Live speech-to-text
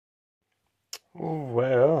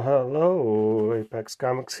Well, hello, Apex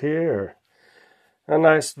Comics here. A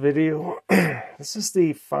nice video. This is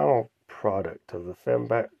the final product of the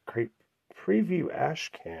FemBat CREEP Preview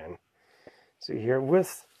Ashcan. See here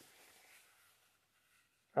with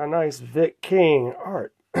a nice Vic King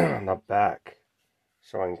art on the back,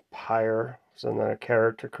 showing Pyre, so another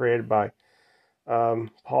character created by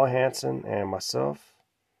Paul Hansen and myself,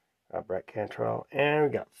 Brett Cantrell, and we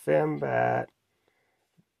got FemBat,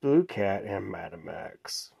 Blue Cat, and Madam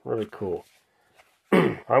Max. Really cool.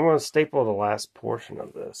 I'm going to staple the last portion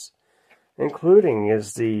of this, including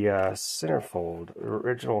is the centerfold,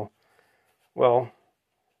 original, well,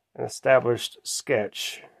 an established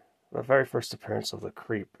sketch, the very first appearance of the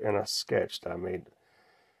CREEP in a sketch that I made,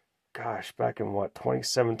 gosh, back in what,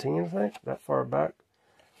 2017, I think, that far back.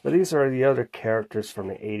 But these are the other characters from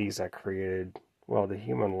the 80s I created, well, the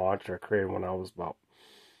human launcher I created when I was about,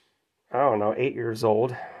 I don't know, 8 years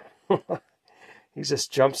old. He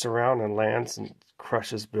just jumps around and lands and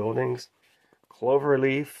crushes buildings.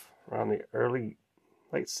 Cloverleaf, around the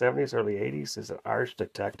late 70s, early 80s, is an Irish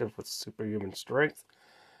detective with superhuman strength.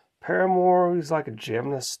 Paramore, he's like a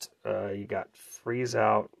gymnast. You got Freeze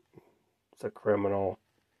Out, the criminal.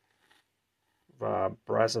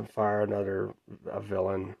 Brazen Fire, another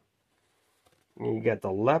villain. And you got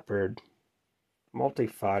the Leopard,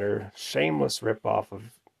 multi-fighter, shameless ripoff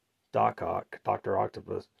of Dr.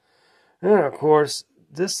 Octopus. And of course,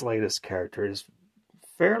 this latest character is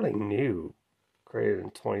fairly new, created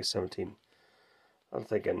in 2017. I'm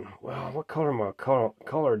thinking, well, what color am I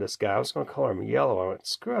color this guy? I was going to color him yellow. I went,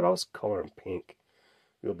 screw it, I'll just color him pink.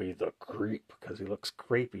 He'll be the CREEP because he looks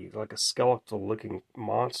creepy, like a skeletal-looking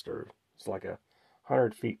monster. It's like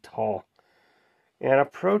 100 feet tall. And I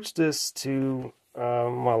approached this to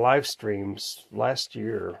my live streams last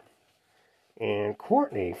year, and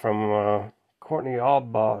Courtney from Courtney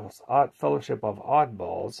Oddballs, Fellowship of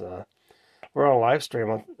Oddballs. We're on a live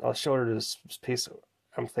stream. I'll show her this piece.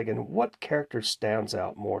 I'm thinking, what character stands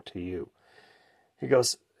out more to you? She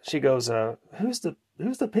goes, who's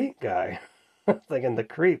the pink guy? I'm thinking the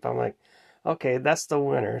CREEP. I'm like, okay, that's the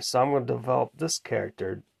winner. So I'm going to develop this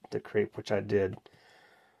character, the CREEP, which I did.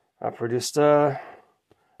 I produced. I'm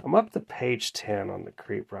up to page 10 on the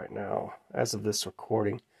CREEP right now, as of this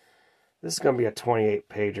recording. This is going to be a 28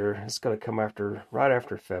 pager. It's going to come right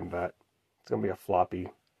after FemBat. It's going to be a floppy.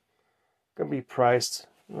 Going to be priced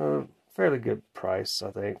fairly good price,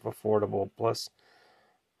 I think, affordable. Plus,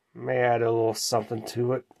 may add a little something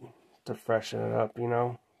to it to freshen it up, you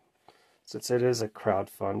know, since it is a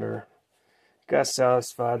crowdfunder. Got to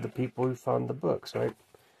satisfy the people who fund the books, right?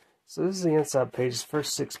 So this is the inside pages,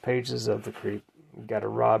 first 6 pages of the CREEP. Got a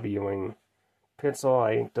Rob Ewing pencil.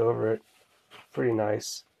 I inked over it. Pretty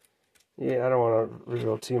nice. Yeah, I don't want to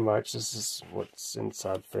reveal too much. This is what's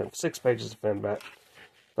inside 6 pages of FemBat.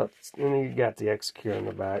 But then you got the execute on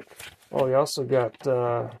the back. Oh, you also got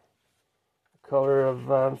color of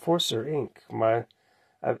Enforcer ink. My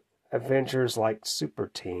Avengers like super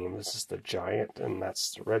team. This is the Giant, and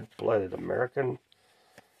that's the red-blooded American.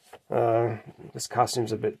 This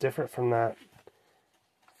costume's a bit different from that.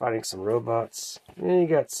 Fighting some robots. And you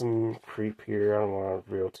got some CREEP here. I don't want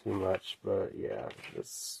to reveal too much, but yeah,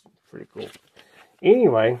 it's pretty cool.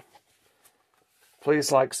 Anyway,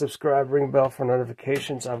 please like, subscribe, ring bell for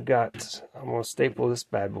notifications. I'm going to staple this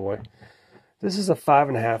bad boy. This is a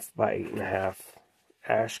 5.5 by 8.5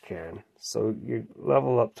 Ashcan. So you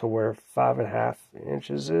level up to where 5.5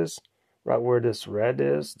 inches is, right where this red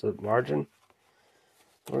is, the margin.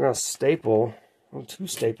 We're going to staple, 2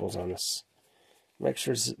 staples on this. Make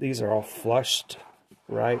sure these are all flushed,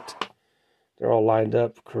 right? They're all lined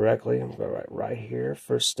up correctly. I'm going to right here.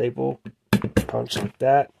 First staple, punch like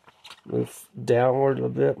that. Move downward a little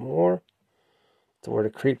bit more to where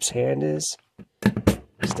the CREEP's hand is.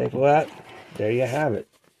 Staple that. There you have it.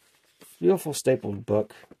 Beautiful stapled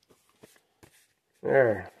book.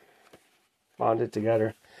 There. Bonded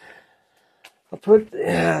together. I put,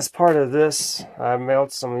 as part of this, I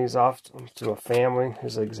mailed some of these off to a family.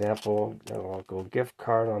 Here's an example. Got a little gift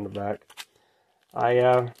card on the back.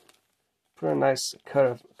 I put a nice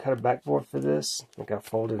cut a backboard for this. I think I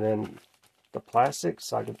folded in the plastic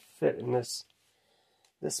so I could fit in this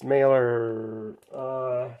mailer.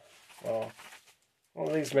 Well, one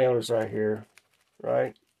of these mailers right here,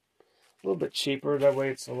 right? A little bit cheaper. That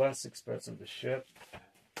way it's less expensive to ship.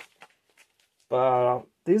 But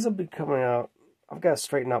these will be coming out. I've got to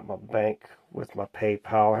straighten out my bank with my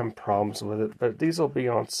PayPal. I'm having problems with it, but these will be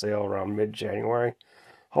on sale around mid-January.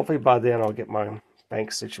 Hopefully by then I'll get my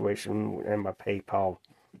bank situation and my PayPal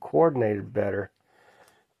coordinated better,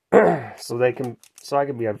 so I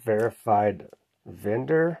can be a verified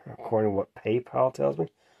vendor, according to what PayPal tells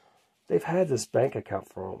me. They've had this bank account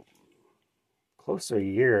for close to a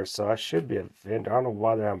year, so I should be a vendor. I don't know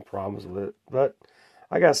why they're having problems with it, but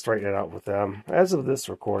I got to straighten it out with them as of this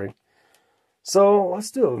recording. So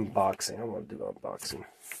let's do an unboxing. I'm going to do an unboxing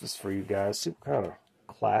just for you guys. See what kind of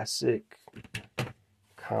classic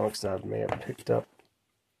comics that I may have picked up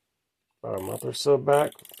about a month or so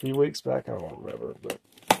back, a few weeks back. I don't remember, but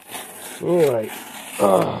anyway.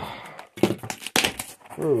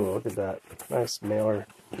 Ooh, look at that. Nice mailer.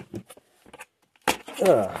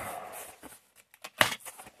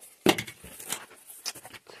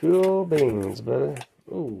 Cool beans, buddy.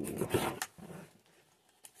 Ooh.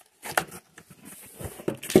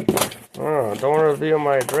 Oh, don't reveal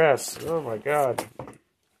my address. Oh my god.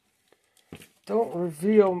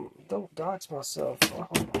 Don't dox myself.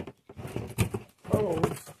 Oh,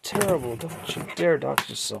 terrible. Don't you dare dox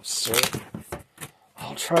yourself, sir.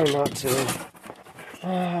 I'll try not to.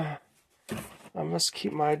 I must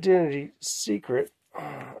keep my identity secret.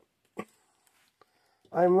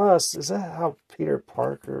 I must. Is that how Peter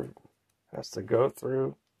Parker has to go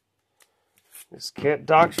through? Just can't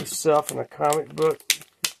dox yourself in a comic book.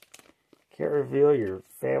 Can't reveal your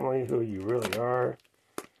family, who you really are.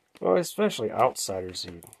 Well, especially outsiders.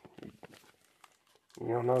 You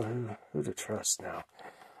don't know who to trust now.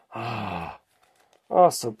 Oh,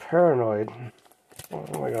 so paranoid.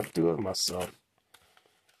 What am I going to do with myself?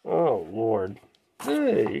 Oh, Lord.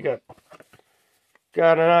 Hey, you got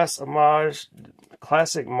a nice homage.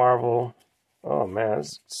 Classic Marvel. Oh, man,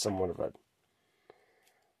 this is somewhat of a...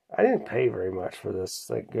 I didn't pay very much for this,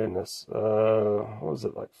 thank goodness. What was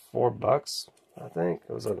it, like $4, I think?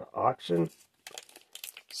 It was an auction.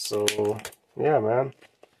 So, yeah, man.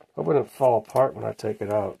 Hope it didn't fall apart when I take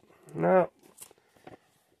it out. No.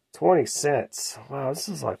 20 cents. Wow, this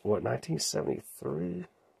is like, what, 1973?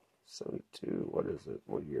 72? What is it?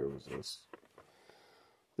 What year was this?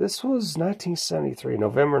 This was 1973,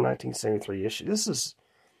 November 1973 issue. This is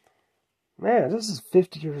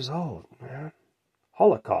 50 years old, man.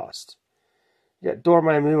 Holocaust. You got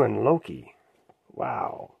Dormammu and Loki.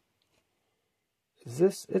 Wow.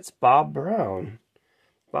 It's Bob Brown.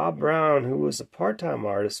 Bob Brown, who was a part-time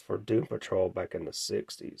artist for Doom Patrol back in the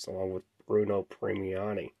 60s, along with Bruno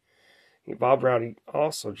Premiani. Bob Brown, he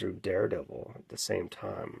also drew Daredevil at the same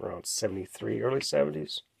time, around 73, early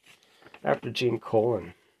 70s, after Gene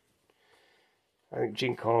Colan. I think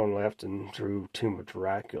Gene Colan left and drew Tomb of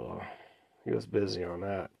Dracula. He was busy on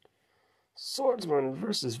that. Swordsman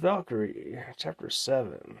versus Valkyrie, Chapter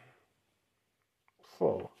 7.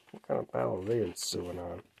 Whoa, what kind of battle are they ensuing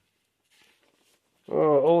on?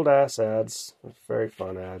 Oh, old-ass ads. Very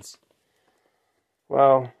fun ads.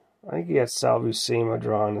 Well, I think he had Sal Buscema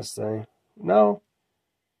drawing this thing. No.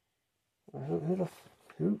 Who?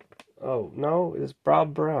 Oh, no, it's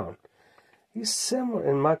Bob Brown. He's similar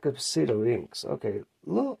in Michael Pacito inks. Okay,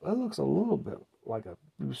 look, that looks a little bit like a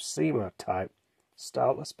Buscema type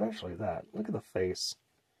style, especially that. Look at the face.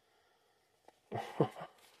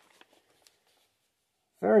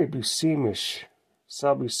 Very Buscema-ish,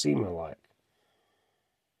 Sal Buscema-like.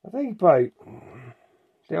 I think he probably,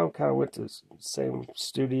 they all kind of went to the same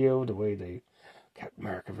studio, the way they got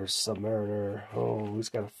America vs. Submariner. Oh, he's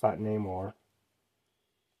got to fight Namor.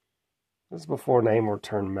 This is before Namor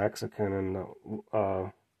turned Mexican and,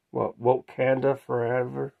 Wakanda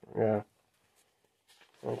Forever? Yeah.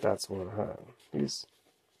 I think that's what, it's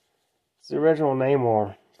the original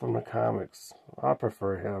Namor from the comics. I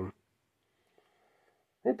prefer him.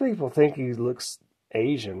 I think people think he looks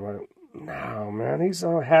Asian, right? No, man, he's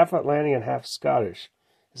half Atlantic and half Scottish.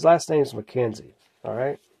 His last name's Mackenzie,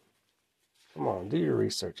 alright? Come on, do your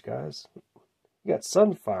research, guys. You got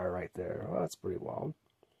Sunfire right there. Well, that's pretty wild.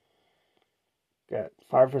 Got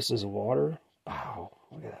Fire versus Water. Wow,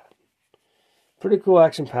 look at that. Pretty cool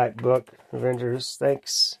action-packed book, Avengers.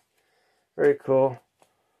 Thanks. Very cool.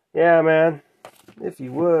 Yeah, man. If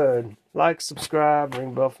you would, like, subscribe,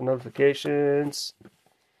 ring bell for notifications.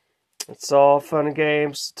 It's all fun and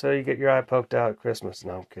games until you get your eye poked out at Christmas.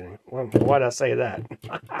 No, I'm kidding. Why'd I say that?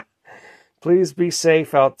 Please be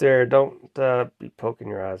safe out there. Don't be poking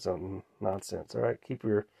your eyes on nonsense. All right, keep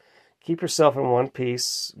yourself in one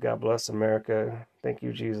piece. God bless America. Thank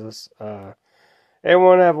you, Jesus.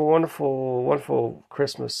 Everyone have a wonderful, wonderful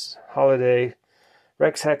Christmas holiday.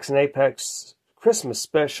 Rex, Hex, and Apex Christmas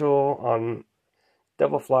special on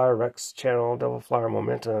Devil Flyer Rex channel. Devil Flyer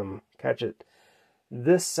Momentum. Catch it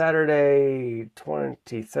this Saturday,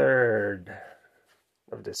 23rd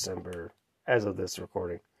of December, as of this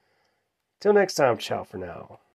recording. Till next time, ciao for now.